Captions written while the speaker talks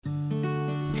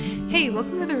Hey,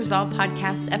 welcome to the Resolve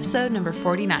Podcast, episode number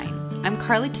 49. I'm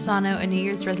Carly Tisano, a New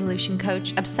Year's resolution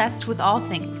coach obsessed with all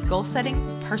things goal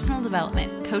setting, personal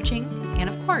development, coaching, and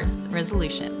of course,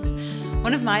 resolutions.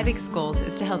 One of my biggest goals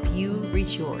is to help you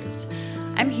reach yours.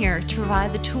 I'm here to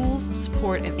provide the tools,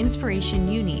 support, and inspiration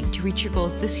you need to reach your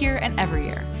goals this year and every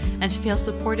year, and to feel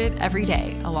supported every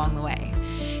day along the way.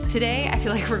 Today, I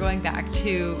feel like we're going back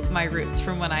to my roots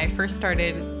from when I first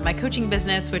started my coaching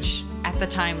business, which at the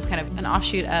time was kind of an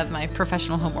offshoot of my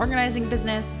professional home organizing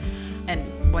business, and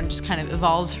one just kind of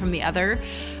evolved from the other.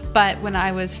 But when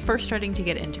I was first starting to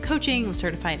get into coaching, I was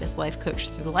certified as a life coach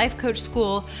through the Life Coach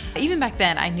School. Even back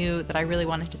then, I knew that I really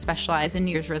wanted to specialize in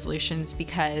New Year's resolutions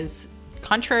because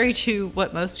contrary to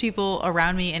what most people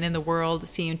around me and in the world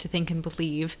seem to think and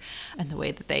believe, and the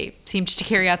way that they seemed to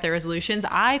carry out their resolutions,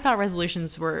 I thought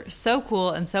resolutions were so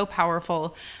cool and so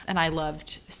powerful, and I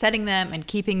loved setting them and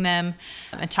keeping them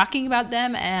and talking about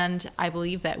them. And I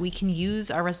believe that we can use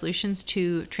our resolutions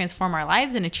to transform our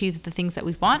lives and achieve the things that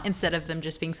we want instead of them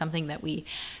just being something that we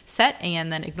set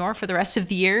and then ignore for the rest of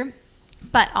the year.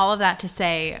 But all of that to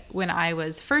say, when I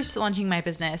was first launching my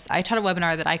business, I taught a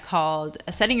webinar that I called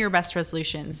Setting Your Best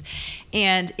Resolutions.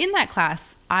 And in that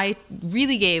class, I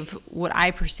really gave what I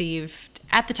perceived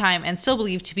at the time and still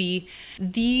believe to be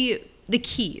the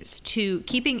keys to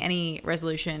keeping any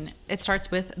resolution. It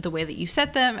starts with the way that you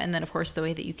set them, and then of course the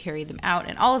way that you carry them out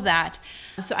and all of that.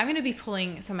 So I'm going to be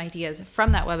pulling some ideas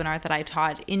from that webinar that I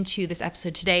taught into this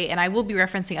episode today, and I will be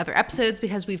referencing other episodes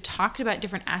because we've talked about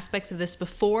different aspects of this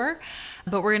before,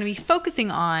 but we're going to be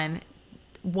focusing on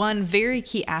one very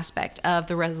key aspect of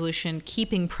the resolution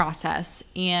keeping process,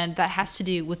 and that has to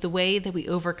do with the way that we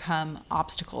overcome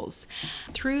obstacles.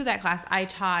 Through that class, I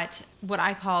taught what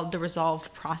I called the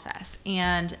resolve process,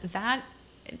 and that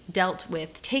dealt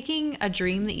with taking a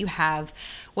dream that you have,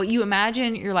 what you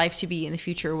imagine your life to be in the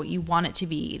future, what you want it to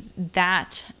be,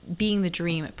 that being the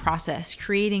dream process,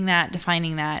 creating that,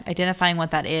 defining that, identifying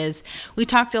what that is. We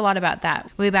talked a lot about that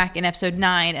way back in episode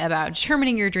 9 about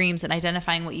determining your dreams and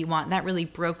identifying what you want. That really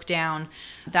broke down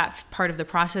that part of the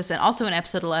process. And also in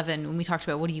episode 11, when we talked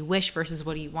about what do you wish versus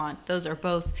what do you want, those are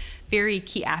both very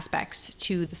key aspects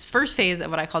to this first phase of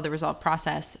what I call the resolve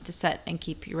process, to set and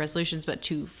keep your resolutions, but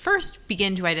to first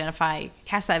begin to identify,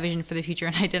 cast that vision for the future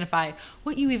and identify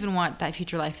what you even want that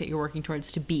future life that you're working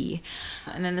towards to be.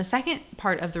 And then the second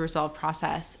part of the resolve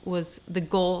process was the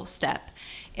goal step.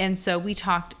 And so we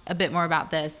talked a bit more about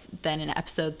this than in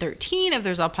episode 13 of the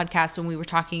Resolve podcast when we were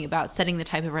talking about setting the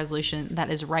type of resolution that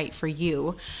is right for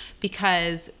you.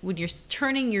 Because when you're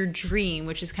turning your dream,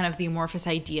 which is kind of the amorphous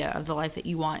idea of the life that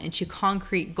you want, into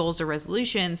concrete goals or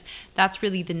resolutions, that's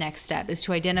really the next step, is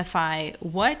to identify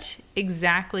what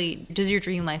exactly does your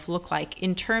dream life look like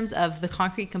in terms of the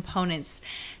concrete components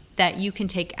that you can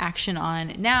take action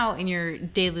on now in your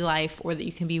daily life, or that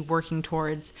you can be working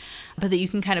towards, but that you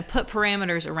can kind of put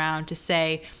parameters around to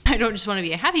say, I don't just want to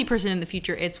be a happy person in the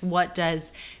future. It's what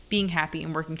does being happy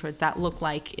and working towards that look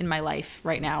like in my life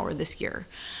right now or this year?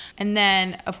 And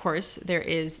then, of course, there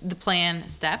is the plan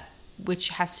step, which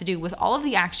has to do with all of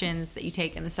the actions that you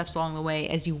take and the steps along the way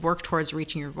as you work towards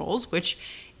reaching your goals, which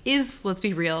is, let's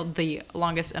be real, the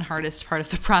longest and hardest part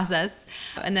of the process.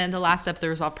 And then the last step of the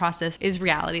resolve process is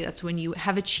reality. That's when you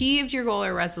have achieved your goal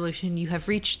or resolution, you have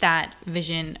reached that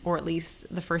vision, or at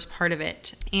least the first part of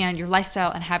it, and your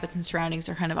lifestyle and habits and surroundings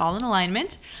are kind of all in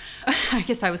alignment. I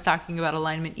guess I was talking about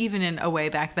alignment even in a way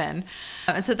back then.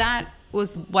 And so that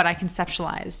was what I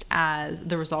conceptualized as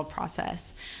the resolve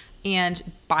process. And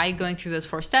by going through those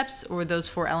 4 steps, or those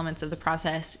 4 elements of the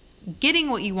process, getting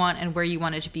what you want and where you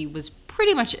want it to be was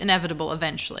pretty much inevitable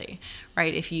eventually,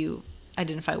 right? If you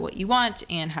identify what you want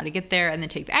and how to get there and then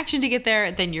take the action to get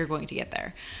there, then you're going to get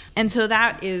there. And so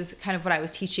that is kind of what I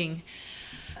was teaching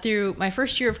through my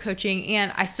first year of coaching,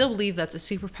 and I still believe that's a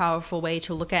super powerful way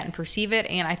to look at and perceive it,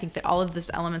 and I think that all of these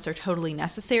elements are totally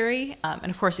necessary. And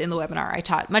of course, in the webinar, I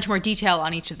taught much more detail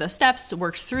on each of those steps,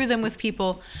 worked through them with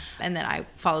people, and then I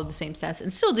followed the same steps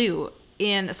and still do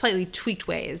in slightly tweaked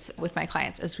ways with my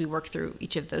clients as we work through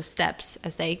each of those steps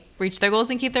as they reach their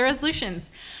goals and keep their resolutions.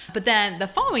 But then the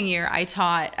following year, I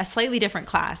taught a slightly different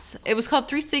class. It was called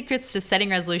 3 Secrets to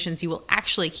Setting Resolutions You Will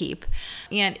Actually Keep.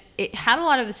 And it had a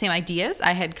lot of the same ideas.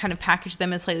 I had kind of packaged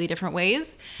them in slightly different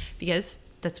ways because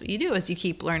that's what you do as you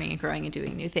keep learning and growing and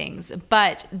doing new things.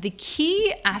 But the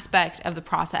key aspect of the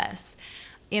process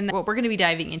in what we're going to be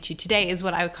diving into today is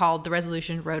what I would call the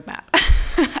resolution roadmap.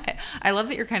 I love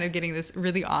that you're kind of getting this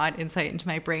really odd insight into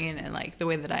my brain and like the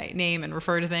way that I name and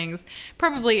refer to things.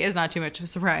 Probably is not too much of a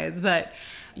surprise, but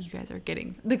you guys are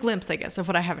getting the glimpse, I guess, of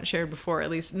what I haven't shared before, at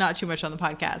least not too much on the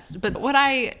podcast. But what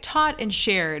I taught and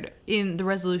shared in the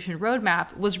resolution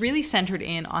roadmap was really centered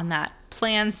in on that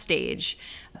plan stage,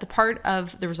 the part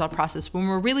of the resolve process when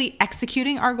we're really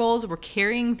executing our goals, we're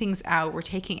carrying things out, we're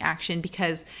taking action,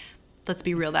 because let's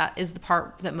be real, that is the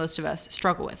part that most of us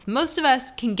struggle with. Most of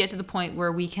us can get to the point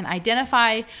where we can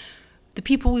identify the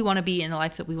people we want to be in the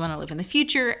life that we want to live in the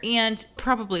future, and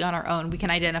probably on our own, we can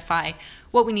identify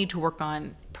what we need to work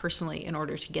on personally in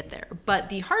order to get there. But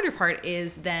the harder part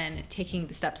is then taking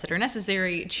the steps that are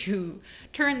necessary to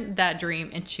turn that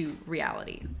dream into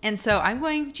reality. And so I'm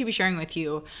going to be sharing with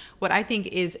you what I think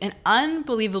is an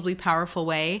unbelievably powerful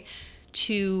way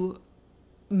to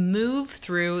move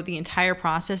through the entire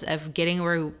process of getting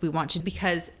where we want to,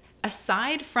 because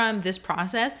aside from this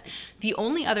process, the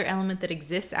only other element that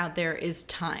exists out there is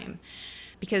time,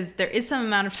 because there is some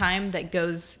amount of time that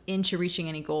goes into reaching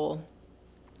any goal.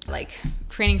 Like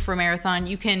training for a marathon,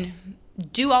 you can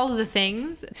do all of the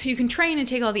things, you can train and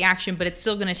take all the action, but it's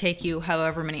still going to take you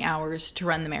however many hours to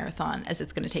run the marathon as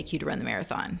it's going to take you to run the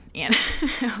marathon. And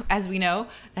as we know,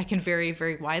 that can vary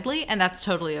very widely, and that's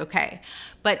totally okay.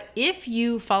 But if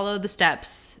you follow the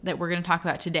steps that we're going to talk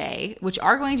about today, which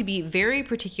are going to be very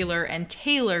particular and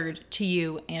tailored to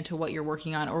you and to what you're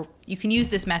working on, or you can use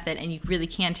this method and you really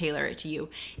can tailor it to you.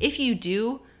 If you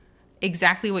do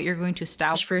exactly what you're going to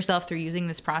establish for yourself through using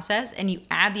this process, and you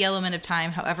add the element of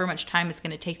time, however much time it's going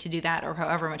to take to do that, or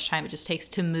however much time it just takes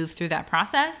to move through that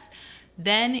process,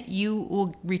 then you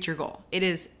will reach your goal. It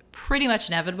is pretty much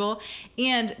inevitable.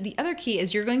 And the other key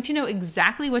is you're going to know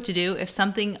exactly what to do if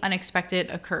something unexpected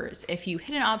occurs. If you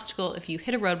hit an obstacle, if you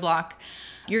hit a roadblock,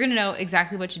 you're going to know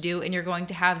exactly what to do, and you're going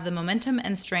to have the momentum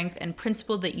and strength and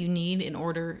principle that you need in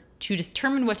order to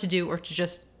determine what to do or to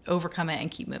just overcome it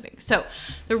and keep moving. So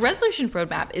the resolution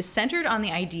roadmap is centered on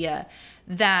the idea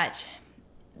that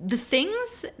the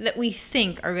things that we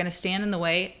think are going to stand in the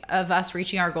way of us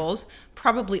reaching our goals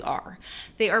probably are.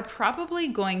 They are probably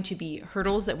going to be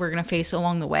hurdles that we're going to face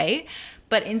along the way.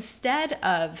 But instead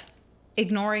of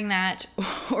ignoring that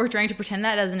or trying to pretend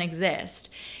that doesn't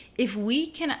exist, if we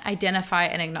can identify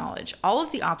and acknowledge all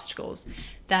of the obstacles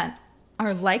that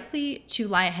are likely to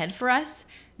lie ahead for us,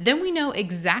 then we know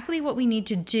exactly what we need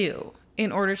to do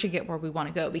in order to get where we want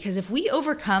to go. Because if we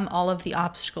overcome all of the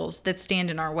obstacles that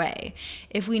stand in our way,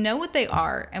 if we know what they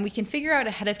are and we can figure out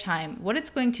ahead of time what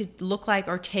it's going to look like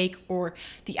or take, or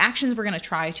the actions we're going to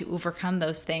try to overcome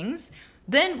those things,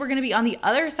 then we're going to be on the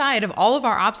other side of all of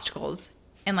our obstacles.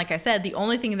 And like I said, the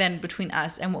only thing then between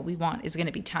us and what we want is going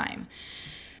to be time.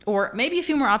 Or maybe a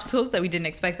few more obstacles that we didn't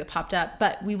expect that popped up,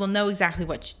 but we will know exactly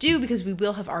what to do because we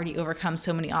will have already overcome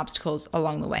so many obstacles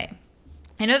along the way.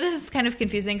 I know this is kind of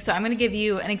confusing, so I'm going to give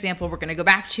you an example. We're going to go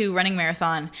back to running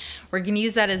marathon. We're going to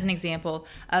use that as an example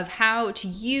of how to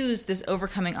use this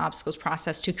overcoming obstacles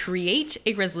process to create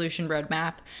a resolution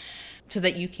roadmap so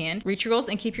that you can reach your goals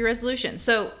and keep your resolutions.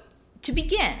 So to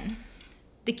begin,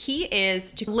 the key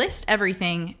is to list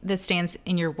everything that stands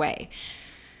in your way.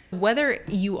 Whether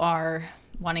you are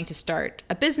wanting to start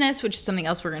a business, which is something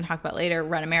else we're going to talk about later,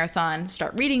 run a marathon,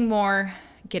 start reading more,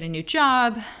 get a new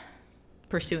job,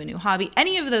 pursue a new hobby,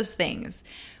 any of those things,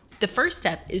 the first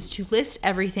step is to list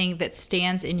everything that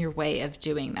stands in your way of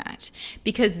doing that.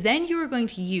 Because then you are going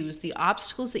to use the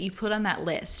obstacles that you put on that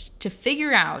list to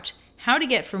figure out how to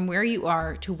get from where you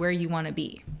are to where you want to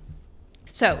be.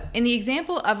 So in the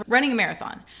example of running a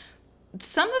marathon,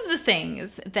 some of the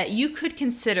things that you could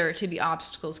consider to be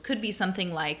obstacles could be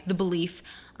something like the belief,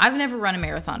 I've never run a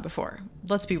marathon before.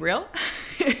 Let's be real.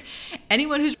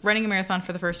 Anyone who's running a marathon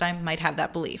for the first time might have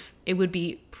that belief. It would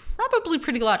be probably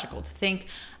pretty logical to think,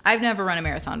 I've never run a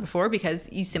marathon before, because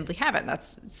you simply haven't. That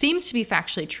seems to be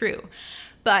factually true.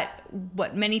 But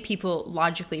what many people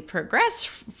logically progress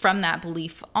from that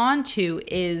belief onto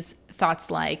is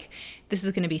thoughts like, this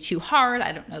is going to be too hard.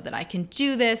 I don't know that I can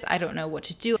do this. I don't know what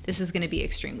to do. This is going to be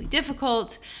extremely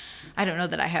difficult. I don't know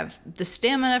that I have the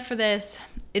stamina for this.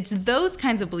 It's those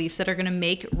kinds of beliefs that are going to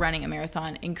make running a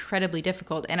marathon incredibly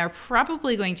difficult and are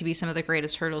probably going to be some of the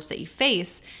greatest hurdles that you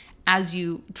face as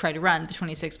you try to run the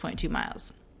 26.2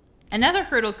 miles. Another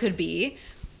hurdle could be,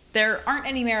 there aren't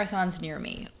any marathons near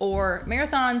me, or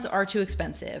marathons are too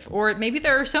expensive, or maybe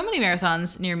there are so many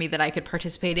marathons near me that I could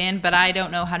participate in, but I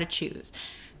don't know how to choose.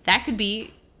 That could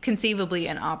be conceivably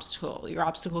an obstacle. Your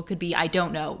obstacle could be, I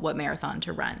don't know what marathon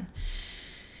to run.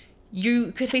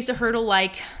 You could face a hurdle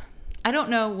like, I don't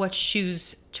know what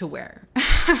shoes to wear.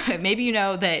 Maybe you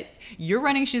know that your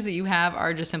running shoes that you have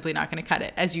are just simply not going to cut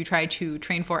it as you try to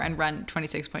train for and run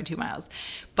 26.2 miles.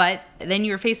 But then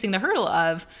you're facing the hurdle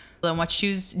of, then what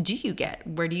shoes do you get?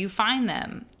 Where do you find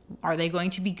them? Are they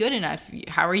going to be good enough?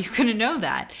 How are you going to know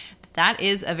that? That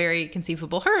is a very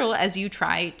conceivable hurdle as you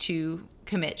try to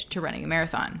commit to running a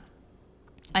marathon.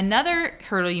 Another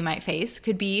hurdle you might face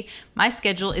could be, my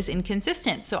schedule is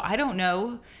inconsistent, so I don't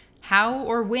know how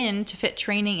or when to fit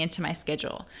training into my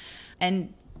schedule.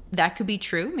 And that could be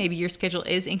true. Maybe your schedule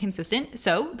is inconsistent,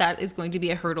 so that is going to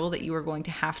be a hurdle that you are going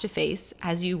to have to face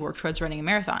as you work towards running a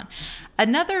marathon.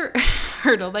 Another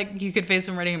hurdle that you could face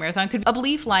when running a marathon could be a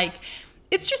belief like,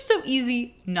 it's just so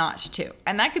easy not to.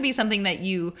 And that could be something that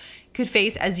you could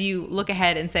face as you look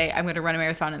ahead and say, I'm going to run a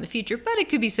marathon in the future, but it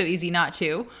could be so easy not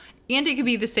to. And it could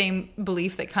be the same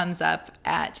belief that comes up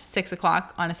at 6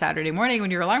 o'clock on a Saturday morning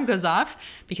when your alarm goes off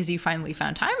because you finally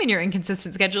found time in your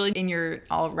inconsistent schedule and you're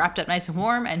all wrapped up nice and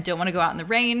warm and don't want to go out in the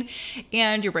rain.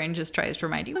 And your brain just tries to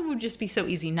remind you, it would just be so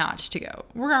easy not to go.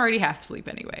 We're already half asleep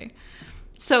anyway.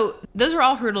 So those are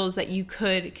all hurdles that you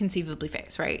could conceivably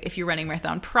face, right? If you're running a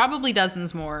marathon, probably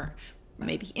dozens more,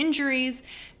 maybe injuries,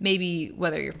 maybe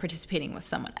whether you're participating with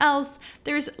someone else.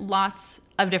 There's lots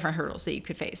of different hurdles that you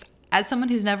could face. As someone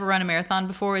who's never run a marathon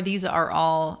before, these are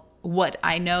all what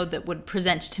I know that would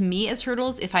present to me as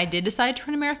hurdles if I did decide to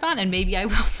run a marathon, and maybe I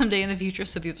will someday in the future.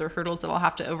 So these are hurdles that I'll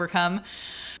have to overcome,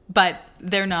 but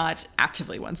they're not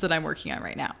actively ones that I'm working on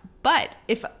right now. But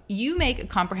if you make a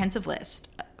comprehensive list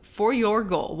for your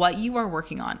goal, what you are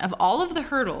working on, of all of the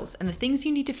hurdles and the things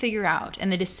you need to figure out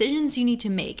and the decisions you need to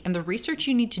make and the research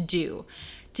you need to do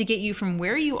to get you from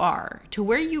where you are to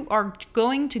where you are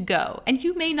going to go, and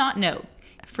you may not know.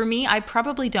 For me, I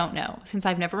probably don't know. Since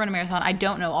I've never run a marathon, I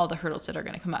don't know all the hurdles that are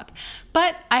going to come up.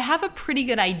 But I have a pretty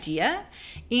good idea,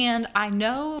 and I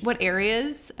know what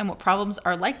areas and what problems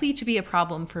are likely to be a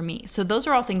problem for me. So those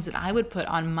are all things that I would put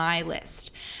on my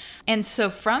list. And so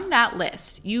from that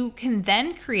list, you can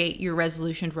then create your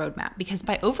resolution roadmap, because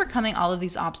by overcoming all of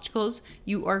these obstacles,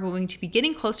 you are going to be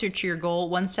getting closer to your goal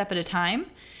one step at a time.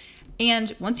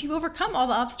 And once you overcome all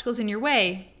the obstacles in your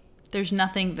way, there's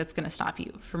nothing that's going to stop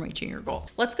you from reaching your goal.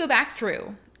 Let's go back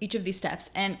through each of these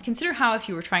steps and consider how, if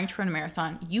you were trying to run a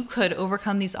marathon, you could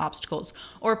overcome these obstacles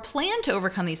or plan to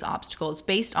overcome these obstacles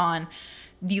based on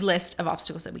the list of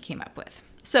obstacles that we came up with.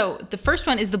 So the first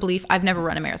one is the belief, I've never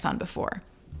run a marathon before.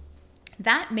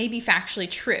 That may be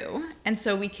factually true, and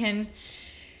so we can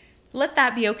let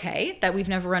that be okay, that we've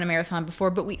never run a marathon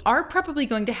before, but we are probably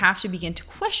going to have to begin to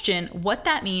question what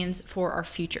that means for our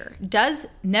future. Does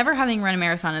never having run a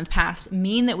marathon in the past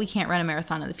mean that we can't run a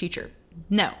marathon in the future?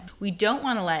 No, we don't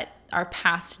want to let our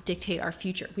past dictate our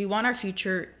future. We want our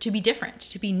future to be different,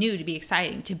 to be new, to be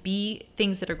exciting, to be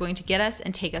things that are going to get us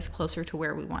and take us closer to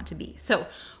where we want to be. So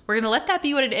we're going to let that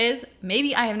be what it is.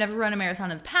 Maybe I have never run a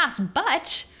marathon in the past,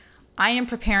 but I am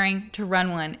preparing to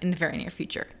run one in the very near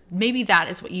future. Maybe that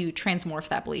is what you transmorph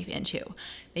that belief into.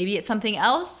 Maybe it's something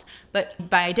else, but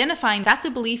by identifying that's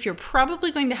a belief you're probably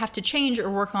going to have to change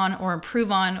or work on or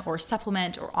improve on or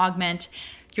supplement or augment,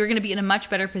 you're going to be in a much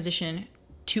better position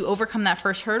to overcome that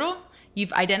first hurdle.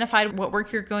 You've identified what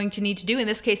work you're going to need to do. In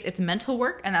this case, it's mental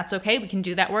work, and that's okay. We can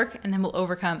do that work, and then we'll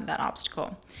overcome that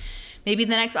obstacle. Maybe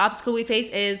the next obstacle we face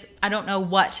is, I don't know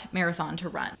what marathon to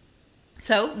run.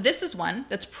 So this is one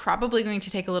that's probably going to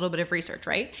take a little bit of research,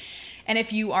 right? And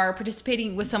if you are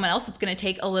participating with someone else, it's going to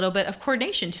take a little bit of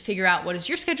coordination to figure out, what does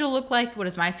your schedule look like? What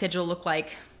does my schedule look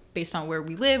like based on where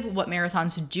we live? What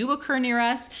marathons do occur near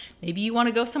us? Maybe you want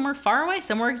to go somewhere far away,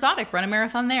 somewhere exotic, run a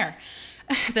marathon there.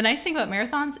 The nice thing about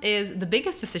marathons is the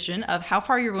biggest decision of how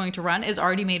far you're going to run is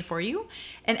already made for you,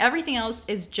 and everything else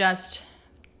is just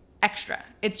extra.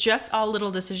 It's just all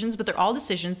little decisions, but they're all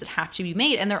decisions that have to be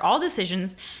made, and they're all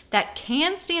decisions that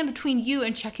can stand between you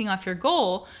and checking off your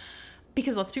goal.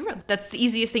 Because let's be real, that's the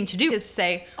easiest thing to do, is to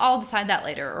say, I'll decide that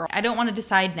later, or I don't want to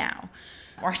decide now,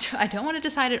 or I don't want to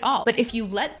decide at all. But if you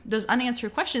let those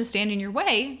unanswered questions stand in your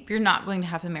way, you're not going to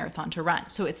have a marathon to run.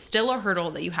 So it's still a hurdle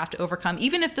that you have to overcome,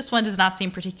 even if this one does not seem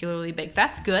particularly big.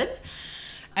 That's good.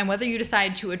 And whether you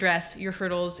decide to address your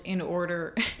hurdles in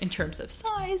order, in terms of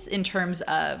size, in terms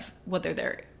of whether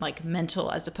they're like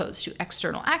mental as opposed to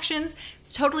external actions,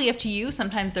 it's totally up to you.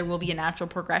 Sometimes there will be a natural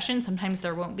progression, sometimes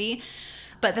there won't be.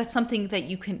 But that's something that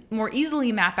you can more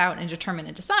easily map out and determine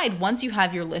and decide once you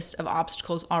have your list of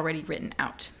obstacles already written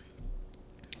out.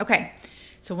 Okay,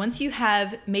 so once you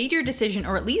have made your decision,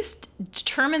 or at least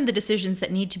determined the decisions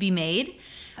that need to be made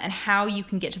and how you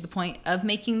can get to the point of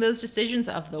making those decisions,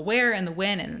 of the where and the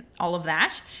when and all of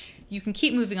that, you can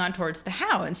keep moving on towards the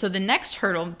how. And so the next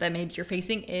hurdle that maybe you're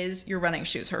facing is your running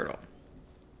shoes hurdle.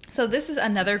 So this is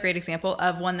another great example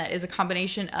of one that is a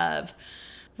combination of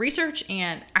research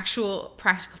and actual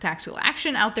practical tactical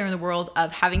action out there in the world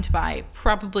of having to buy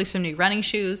probably some new running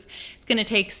shoes. It's going to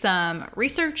take some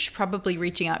research, probably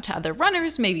reaching out to other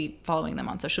runners, maybe following them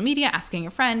on social media, asking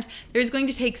a friend. There's going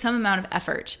to take some amount of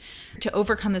effort to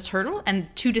overcome this hurdle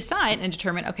and to decide and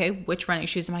determine, okay, which running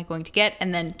shoes am I going to get,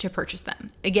 and then to purchase them.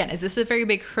 Again, is this a very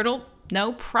big hurdle?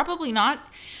 No, probably not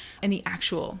in the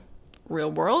actual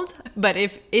real world. But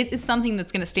if it is something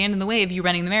that's going to stand in the way of you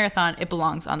running the marathon, it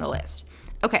belongs on the list.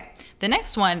 Okay, the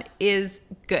next one is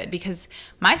good because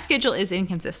my schedule is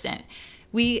inconsistent.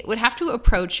 We would have to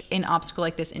approach an obstacle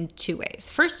like this in two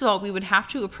ways. First of all, we would have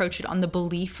to approach it on the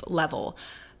belief level,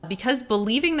 because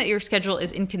believing that your schedule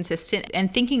is inconsistent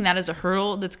and thinking that is a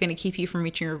hurdle that's going to keep you from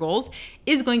reaching your goals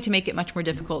is going to make it much more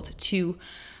difficult to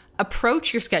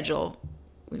approach your schedule,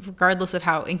 regardless of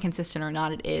how inconsistent or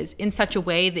not it is, in such a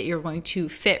way that you're going to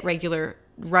fit regular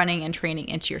running and training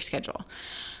into your schedule.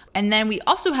 And then we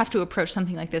also have to approach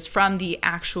something like this from the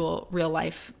actual real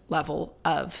life level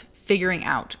of figuring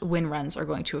out when runs are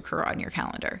going to occur on your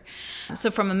calendar. So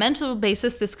from a mental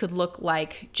basis, this could look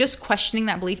like just questioning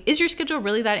that belief. Is your schedule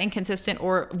really that inconsistent,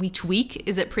 or week to week?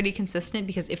 Is it pretty consistent?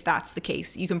 Because if that's the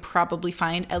case, you can probably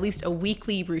find at least a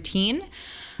weekly routine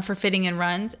for fitting in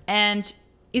runs. And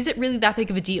is it really that big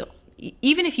of a deal?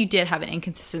 Even if you did have an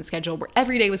inconsistent schedule where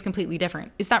every day was completely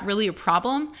different, is that really a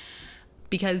problem?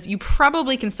 Because you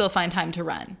probably can still find time to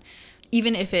run,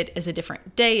 even if it is a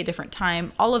different day, a different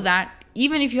time. All of that,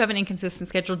 even if you have an inconsistent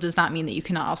schedule, does not mean that you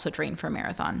cannot also train for a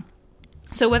marathon.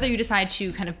 So whether you decide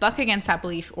to kind of buck against that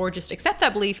belief or just accept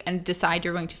that belief and decide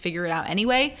you're going to figure it out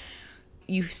anyway,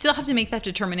 you still have to make that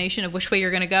determination of which way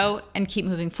you're going to go and keep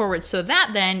moving forward, so that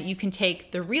then you can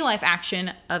take the real life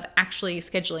action of actually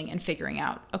scheduling and figuring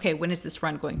out, okay, when is this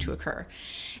run going to occur?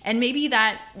 And maybe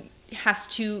that has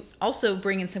to also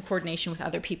bring in some coordination with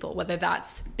other people, whether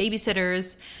that's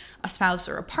babysitters, a spouse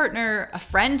or a partner, a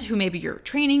friend who maybe you're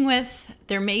training with.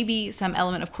 There may be some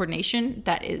element of coordination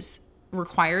that is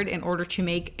required in order to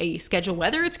make a schedule,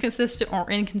 whether it's consistent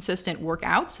or inconsistent, work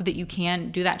out so that you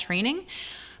can do that training.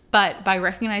 But by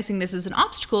recognizing this as an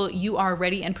obstacle, you are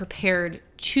ready and prepared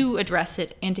to address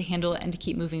it and to handle it and to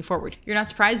keep moving forward. You're not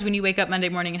surprised when you wake up Monday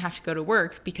morning and have to go to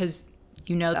work, because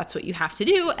you know that's what you have to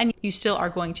do, and you still are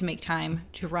going to make time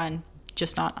to run,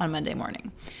 just not on Monday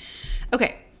morning.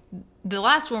 Okay, the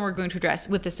last one we're going to address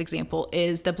with this example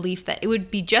is the belief that it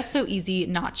would be just so easy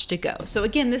not to go. So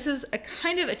again, this is a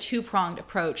kind of a two-pronged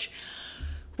approach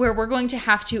where we're going to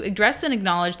have to address and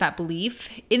acknowledge that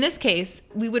belief. In this case,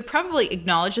 we would probably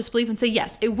acknowledge this belief and say,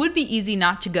 yes, it would be easy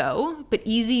not to go, but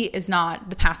easy is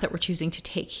not the path that we're choosing to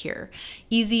take here.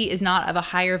 Easy is not of a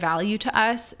higher value to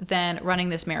us than running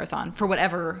this marathon for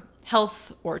whatever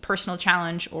health or personal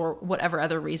challenge or whatever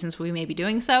other reasons we may be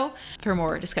doing so. For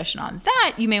more discussion on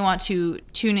that, you may want to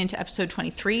tune into episode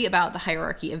 23 about the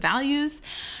hierarchy of values,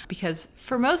 because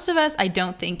for most of us, I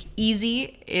don't think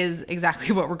easy is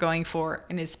exactly what we're going for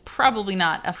and is probably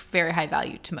not a very high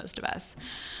value to most of us.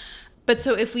 But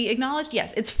so if we acknowledge,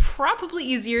 yes, it's probably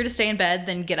easier to stay in bed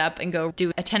than get up and go do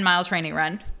a 10-mile training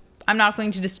run. I'm not going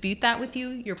to dispute that with you.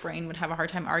 Your brain would have a hard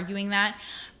time arguing that.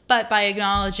 But by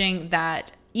acknowledging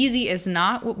that easy is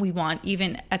not what we want,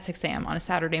 even at 6 a.m. on a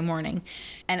Saturday morning,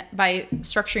 and by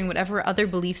structuring whatever other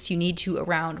beliefs you need to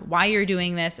around why you're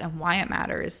doing this and why it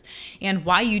matters and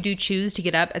why you do choose to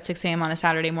get up at 6 a.m. on a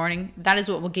Saturday morning, that is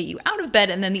what will get you out of bed.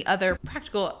 And then the other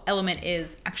practical element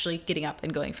is actually getting up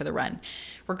and going for the run.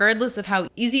 Regardless of how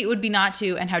easy it would be not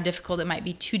to and how difficult it might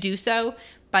be to do so,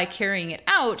 by carrying it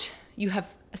out, you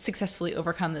have successfully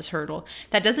overcome this hurdle.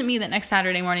 That doesn't mean that next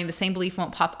Saturday morning the same belief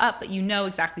won't pop up, but you know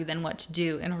exactly then what to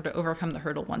do in order to overcome the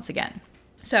hurdle once again.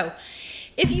 So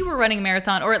if you were running a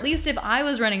marathon, or at least if I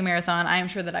was running a marathon, I am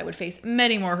sure that I would face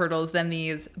many more hurdles than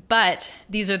these, but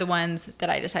these are the ones that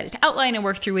I decided to outline and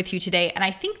work through with you today. And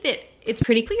I think that it's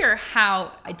pretty clear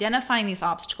how identifying these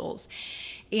obstacles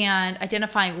and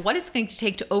identifying what it's going to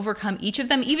take to overcome each of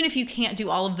them, even if you can't do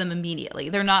all of them immediately.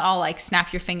 They're not all like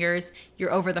snap your fingers,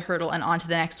 you're over the hurdle and on to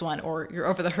the next one, or you're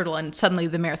over the hurdle and suddenly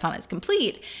the marathon is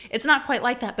complete. It's not quite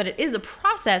like that, but it is a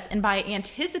process. And by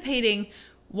anticipating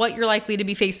what you're likely to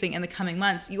be facing in the coming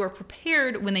months, you are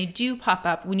prepared when they do pop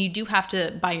up, when you do have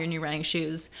to buy your new running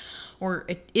shoes, or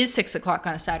it is 6 o'clock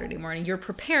on a Saturday morning. You're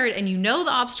prepared and you know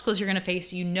the obstacles you're going to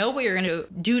face, you know what you're going to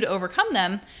do to overcome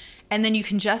them, and then you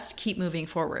can just keep moving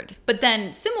forward. But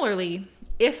then similarly,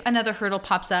 if another hurdle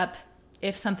pops up,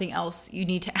 if something else you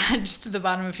need to add to the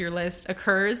bottom of your list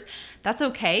occurs, that's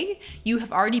okay. You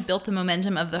have already built the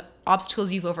momentum of the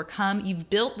obstacles you've overcome. You've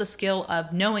built the skill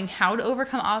of knowing how to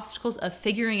overcome obstacles, of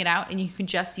figuring it out, and you can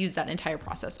just use that entire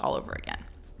process all over again.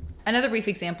 Another brief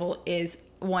example is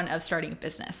one of starting a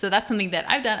business. So that's something that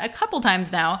I've done a couple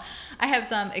times now. I have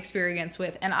some experience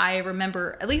with, and I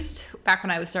remember, at least back when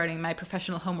I was starting my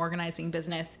professional home organizing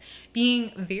business,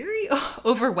 being very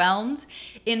overwhelmed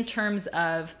in terms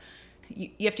of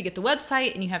you have to get the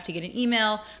website and you have to get an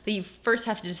email, but you first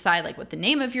have to decide like what the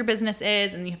name of your business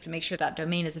is, and you have to make sure that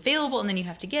domain is available, and then you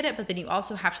have to get it, but then you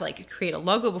also have to like create a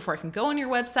logo before it can go on your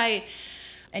website.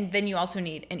 And then you also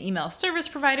need an email service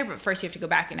provider, but first you have to go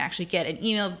back and actually get an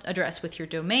email address with your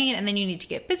domain, and then you need to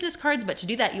get business cards. But to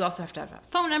do that, you also have to have a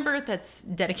phone number that's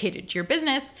dedicated to your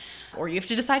business, or you have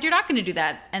to decide you're not going to do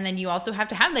that. And then you also have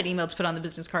to have that email to put on the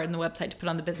business card and the website to put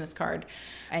on the business card.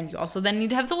 And you also then need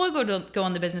to have the logo to go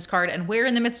on the business card. And where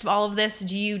in the midst of all of this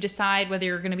do you decide whether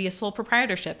you're going to be a sole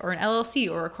proprietorship or an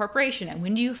LLC or a corporation? And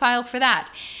when do you file for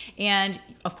that? And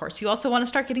of course, you also want to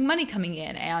start getting money coming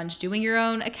in and doing your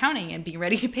own accounting and being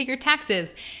ready to pay your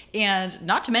taxes. And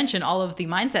not to mention all of the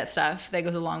mindset stuff that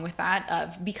goes along with that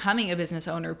of becoming a business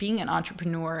owner, being an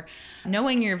entrepreneur,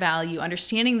 knowing your value,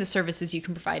 understanding the services you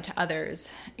can provide to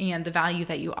others and the value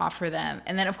that you offer them.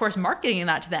 And then, of course, marketing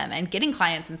that to them and getting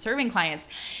clients and serving clients.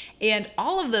 And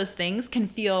all of those things can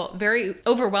feel very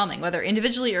overwhelming, whether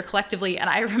individually or collectively. And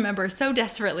I remember so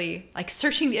desperately like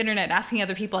searching the internet, asking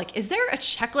other people, like, is there a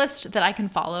checklist that I can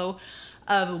follow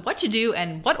of what to do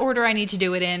and what order I need to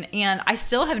do it in? And I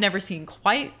still have never seen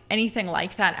quite anything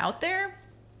like that out there.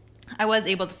 I was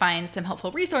able to find some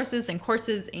helpful resources and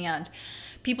courses and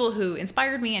people who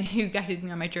inspired me and who guided me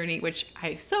on my journey, which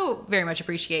I so very much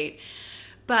appreciate.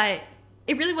 But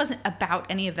it really wasn't about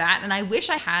any of that. And I wish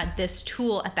I had this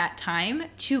tool at that time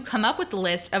to come up with the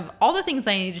list of all the things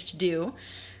I needed to do,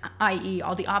 i.e.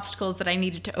 all the obstacles that I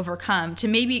needed to overcome, to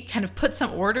maybe kind of put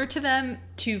some order to them,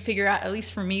 to figure out, at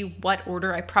least for me, what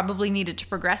order I probably needed to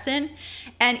progress in.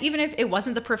 And even if it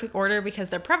wasn't the perfect order, because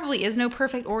there probably is no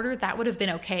perfect order, that would have been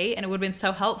okay. And it would have been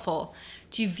so helpful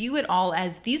to view it all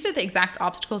as these are the exact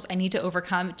obstacles I need to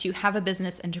overcome to have a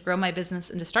business and to grow my business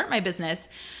and to start my business.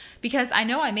 Because I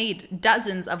know I made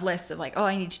dozens of lists of like, oh,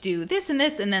 I need to do this and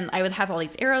this. And then I would have all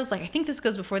these arrows, like, I think this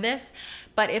goes before this.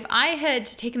 But if I had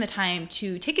taken the time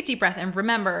to take a deep breath and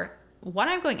remember what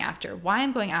I'm going after, why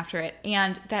I'm going after it,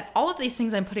 and that all of these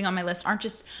things I'm putting on my list aren't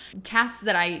just tasks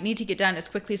that I need to get done as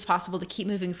quickly as possible to keep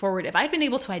moving forward. If I'd been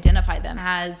able to identify them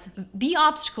as the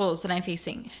obstacles that I'm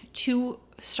facing to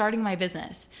starting my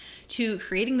business, to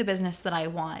creating the business that I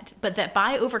want, but that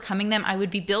by overcoming them, I would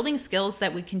be building skills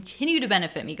that would continue to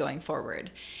benefit me going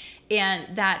forward.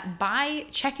 And that by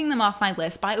checking them off my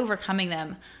list, by overcoming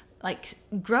them, like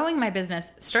growing my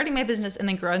business, starting my business, and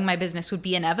then growing my business would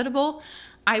be inevitable.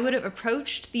 I would have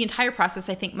approached the entire process,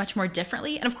 I think, much more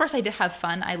differently. And of course, I did have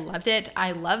fun. I loved it.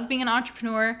 I love being an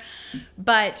entrepreneur,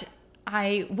 but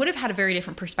I would have had a very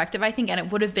different perspective, I think, and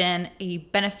it would have been a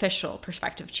beneficial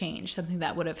perspective change, something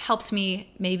that would have helped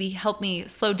me, maybe help me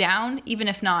slow down, even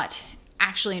if not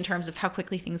actually in terms of how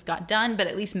quickly things got done, but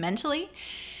at least mentally.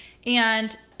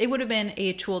 And it would have been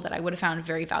a tool that I would have found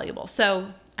very valuable.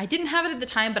 So I didn't have it at the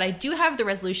time, but I do have the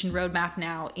resolution roadmap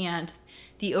now and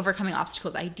the overcoming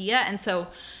obstacles idea. And so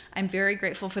I'm very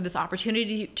grateful for this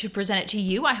opportunity to present it to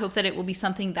you. I hope that it will be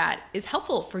something that is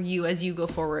helpful for you as you go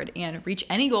forward and reach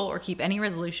any goal or keep any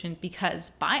resolution, because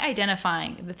by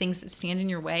identifying the things that stand in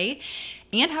your way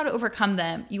and how to overcome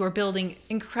them, you are building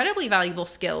incredibly valuable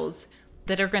skills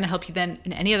that are going to help you then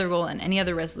in any other goal and any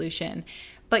other resolution.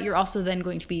 But you're also then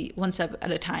going to be one step at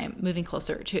a time moving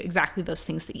closer to exactly those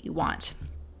things that you want.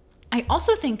 I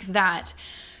also think that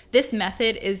this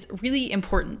method is really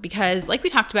important because, like we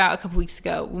talked about a couple weeks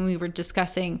ago when we were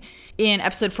discussing in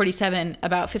episode 47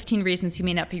 about 15 reasons you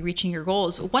may not be reaching your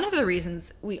goals, one of the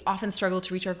reasons we often struggle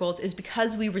to reach our goals is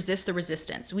because we resist the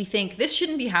resistance. We think this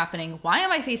shouldn't be happening. Why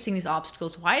am I facing these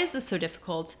obstacles? Why is this so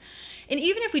difficult? And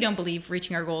even if we don't believe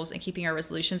reaching our goals and keeping our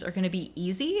resolutions are going to be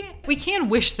easy, we can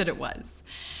wish that it was.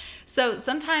 So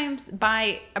sometimes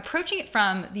by approaching it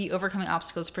from the overcoming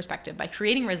obstacles perspective, by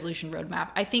creating a resolution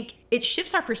roadmap, I think it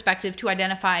shifts our perspective to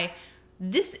identify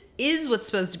this is what's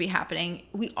supposed to be happening.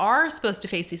 We are supposed to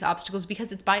face these obstacles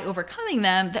because it's by overcoming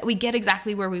them that we get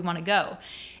exactly where we want to go.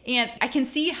 And I can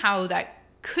see how that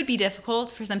could be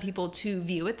difficult for some people to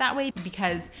view it that way,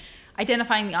 because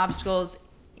identifying the obstacles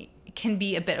can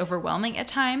be a bit overwhelming at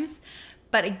times.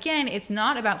 But again, it's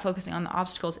not about focusing on the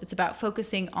obstacles. It's about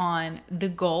focusing on the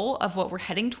goal of what we're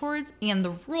heading towards and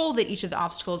the role that each of the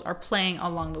obstacles are playing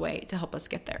along the way to help us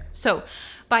get there. So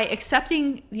by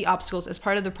accepting the obstacles as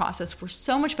part of the process, we're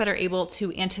so much better able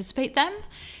to anticipate them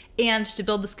and to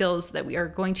build the skills that we are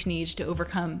going to need to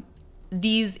overcome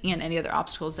these and any other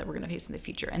obstacles that we're going to face in the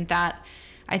future. And that,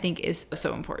 I think, is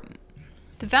so important.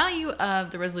 The value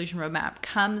of the resolution roadmap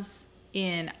comes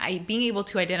in being able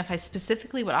to identify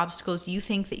specifically what obstacles you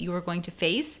think that you are going to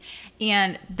face,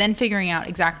 and then figuring out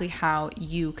exactly how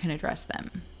you can address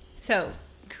them. So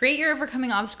create your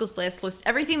overcoming obstacles list. List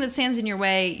everything that stands in your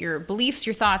way, your beliefs,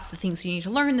 your thoughts, the things you need to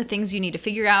learn, the things you need to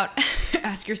figure out.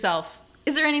 Ask yourself,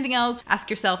 is there anything else? Ask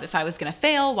yourself, if I was going to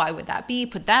fail, why would that be?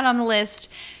 Put that on the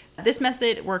list. This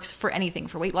method works for anything,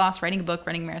 for weight loss, writing a book,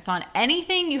 running a marathon,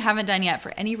 anything you haven't done yet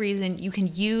for any reason. You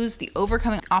can use the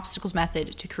overcoming obstacles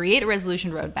method to create a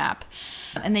resolution roadmap.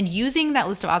 And then using that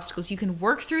list of obstacles, you can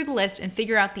work through the list and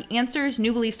figure out the answers,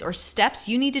 new beliefs, or steps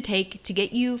you need to take to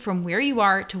get you from where you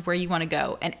are to where you want to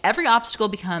go. And every obstacle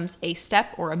becomes a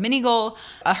step or a mini goal,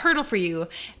 a hurdle for you.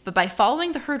 But by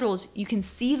following the hurdles, you can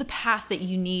see the path that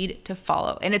you need to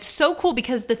follow. And it's so cool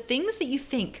because the things that you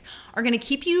think are going to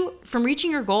keep you from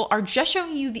reaching your goal are just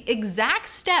showing you the exact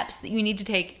steps that you need to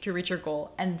take to reach your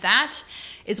goal. And that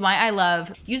is why I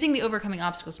love using the overcoming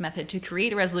obstacles method to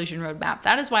create a resolution roadmap.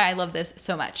 That is why I love this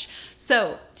so much.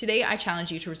 So today I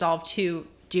challenge you to resolve to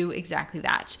do exactly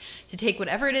that, to take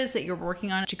whatever it is that you're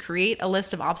working on, to create a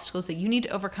list of obstacles that you need to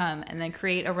overcome, and then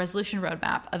create a resolution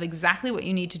roadmap of exactly what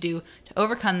you need to do to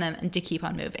overcome them and to keep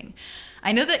on moving.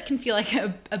 I know that can feel like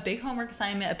a big homework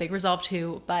assignment, a big resolve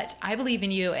too, but I believe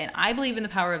in you and I believe in the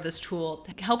power of this tool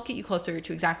to help get you closer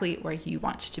to exactly where you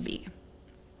want to be.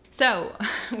 So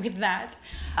with that,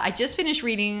 I just finished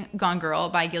reading Gone Girl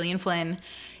by Gillian Flynn.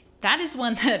 That is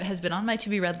one that has been on my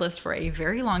to-be read list for a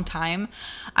very long time.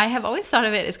 I have always thought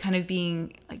of it as kind of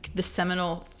being like the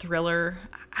seminal thriller.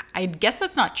 I guess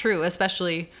that's not true,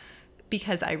 especially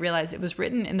because I realized it was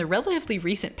written in the relatively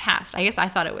recent past. I guess I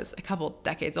thought it was a couple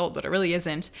decades old, but it really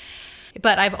isn't.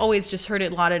 But I've always just heard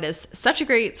it lauded as such a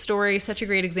great story, such a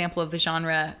great example of the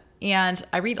genre. And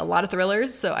I read a lot of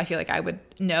thrillers, so I feel like I would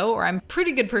know, or I'm a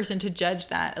pretty good person to judge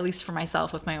that, at least for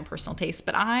myself with my own personal taste.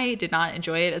 But I did not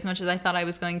enjoy it as much as I thought I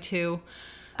was going to.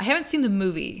 I haven't seen the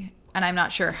movie, and I'm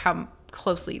not sure how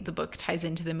closely the book ties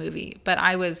into the movie, but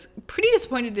I was pretty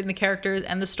disappointed in the characters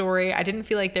and the story. I didn't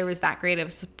feel like there was that great of a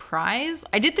surprise.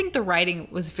 I did think the writing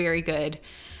was very good,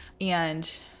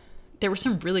 and there were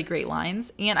some really great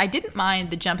lines, and I didn't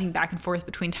mind the jumping back and forth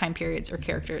between time periods or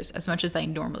characters as much as I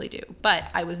normally do, but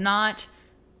I was not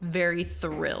very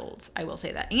thrilled, I will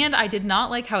say that. And I did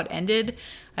not like how it ended.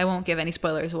 I won't give any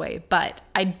spoilers away, but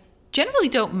I generally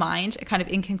don't mind a kind of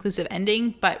inconclusive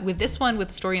ending, but with this one, with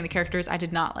the story and the characters, I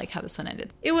did not like how this one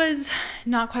ended. It was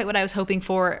not quite what I was hoping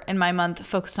for in my month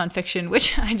focused on fiction,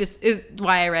 which is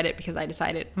why I read it, because I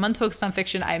decided a month focused on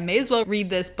fiction, I may as well read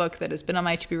this book that has been on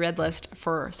my to-be read list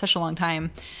for such a long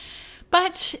time.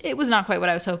 But it was not quite what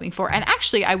I was hoping for. And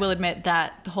actually, I will admit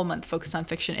that the whole month focused on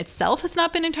fiction itself has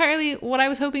not been entirely what I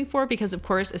was hoping for, because of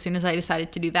course, as soon as I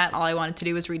decided to do that, all I wanted to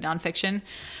do was read nonfiction.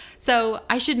 So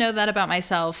I should know that about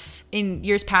myself. In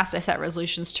years past, I set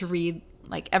resolutions to read,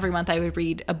 like every month I would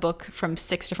read a book from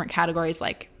 6 different categories,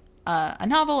 like a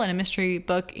novel and a mystery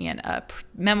book and a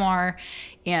memoir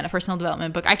and a personal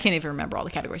development book. I can't even remember all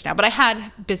the categories now, but I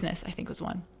had business, I think was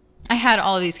one. I had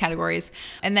all of these categories.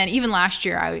 And then even last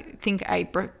year, I think I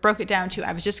broke it down to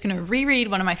I was just going to reread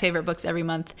one of my favorite books every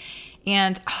month.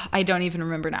 And I don't even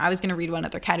remember now. I was going to read one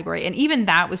other category. And even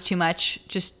that was too much.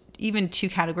 Just even 2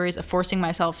 categories of forcing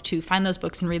myself to find those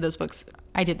books and read those books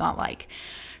I did not like.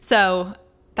 So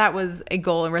that was a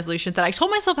goal and resolution that I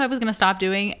told myself I was going to stop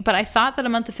doing. But I thought that a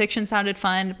month of fiction sounded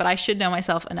fun. But I should know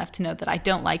myself enough to know that I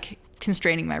don't like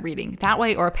constraining my reading that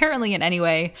way, or apparently in any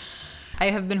way. I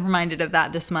have been reminded of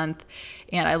that this month,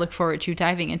 and I look forward to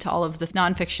diving into all of the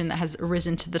nonfiction that has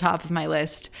risen to the top of my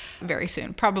list very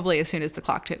soon, probably as soon as the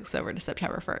clock ticks over to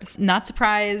September 1st. Not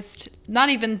surprised,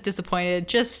 not even disappointed,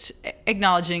 just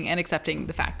acknowledging and accepting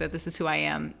the fact that this is who I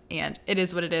am, and it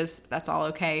is what it is. That's all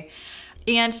okay.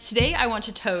 And today I want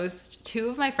to toast 2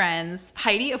 of my friends,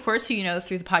 Heidi, of course, who you know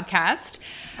through the podcast,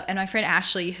 and my friend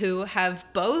Ashley, who have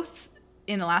both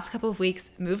in the last couple of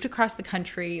weeks moved across the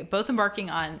country, both embarking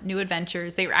on new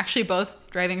adventures. They were actually both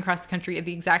driving across the country at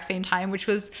the exact same time, which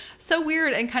was so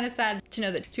weird and kind of sad to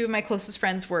know that 2 of my closest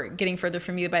friends were getting further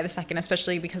from me by the second,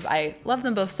 especially because I love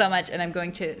them both so much and I'm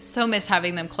going to so miss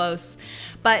having them close.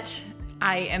 But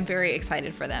I am very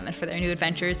excited for them and for their new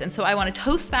adventures. And so I want to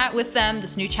toast that with them,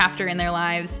 this new chapter in their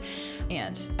lives.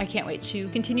 And I can't wait to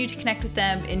continue to connect with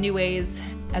them in new ways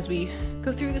as we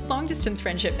go through this long distance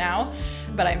friendship now.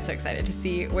 But I'm so excited to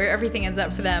see where everything ends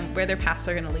up for them, where their paths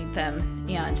are going to lead them.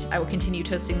 And I will continue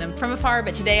toasting them from afar.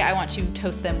 But today I want to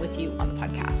toast them with you on the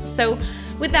podcast. So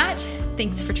with that,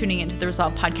 thanks for tuning into the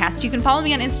Resolve podcast. You can follow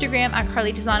me on Instagram at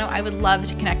Carly Tizano. I would love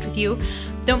to connect with you.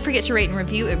 Don't forget to rate and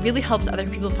review. It really helps other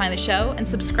people find the show. And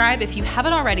subscribe if you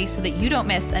haven't already so that you don't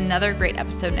miss another great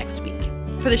episode next week.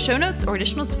 For the show notes or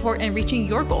additional support in reaching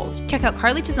your goals, check out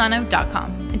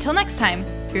carlytisano.com. Until next time,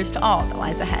 here's to all that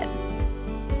lies ahead.